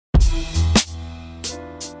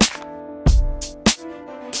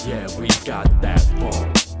Yeah, we got that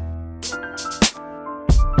funk.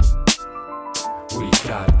 We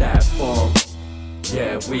got that funk.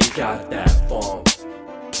 Yeah, we got that funk.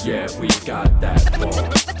 Yeah, we got that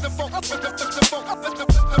funk.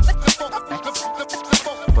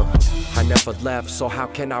 I never left, so how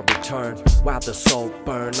can I return? While the soul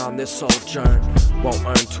burn on this sojourn. Won't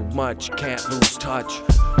earn too much, can't lose touch.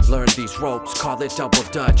 Learn these ropes, call it double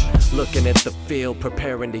dutch. Looking at the field,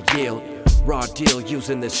 preparing to yield. Raw deal,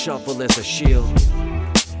 using this shovel as a shield.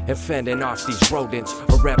 And fending off these rodents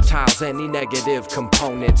or reptiles, any negative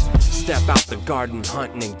components. Step out the garden,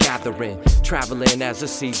 hunting and gathering, traveling as the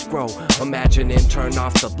seeds grow. Imagining, turn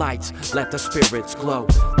off the lights, let the spirits glow.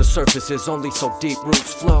 The surface is only so deep,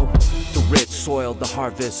 roots flow. The rich soil, the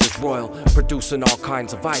harvest is royal, producing all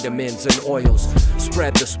kinds of vitamins and oils.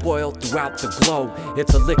 Spread the spoil throughout the globe.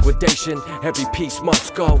 It's a liquidation, every piece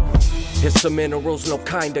must go. It's some minerals, no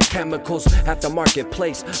kind of chemicals. At the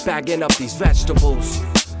marketplace, bagging up these vegetables.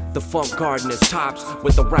 The funk garden is tops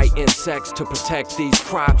with the right insects to protect these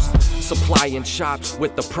crops. Supplying shops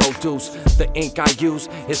with the produce. The ink I use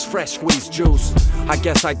is fresh squeezed juice. I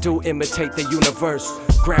guess I do imitate the universe.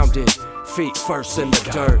 Grounded, feet first in the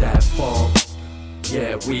dirt. That funk.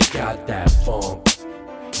 Yeah, we got that funk.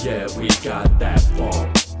 Yeah, we got that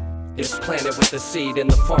funk. It's planted with the seed and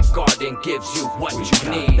the funk garden gives you what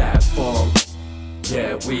you need. That funk.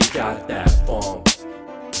 Yeah, we got that funk.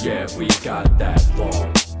 Yeah, we got that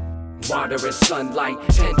funk. Water and sunlight,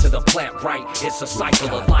 tend to the plant right. It's a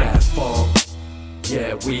cycle of life. That funk.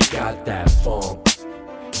 Yeah, we got that funk.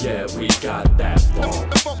 Yeah, we got that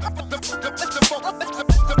funk.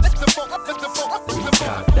 We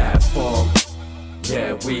got that funk.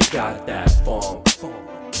 Yeah, we got that funk.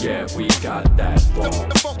 Yeah, we got that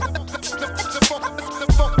funk.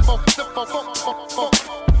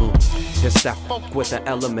 It's that funk with the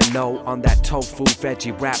element O on that tofu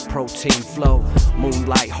veggie wrap protein flow.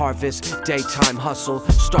 Moonlight harvest, daytime hustle.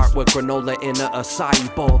 Start with granola in a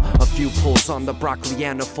acai bowl. A few pulls on the broccoli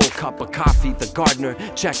and a full cup of coffee. The gardener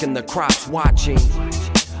checking the crops, watching.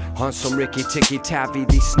 On some Ricky Ticky Tavi,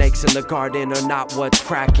 these snakes in the garden are not what's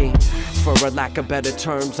cracking. For a lack of better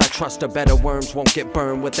terms, I trust the better worms won't get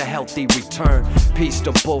burned with a healthy return. Peace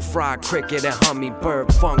to bullfrog, cricket and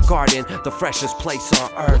hummingbird. Funk garden, the freshest place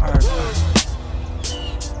on earth.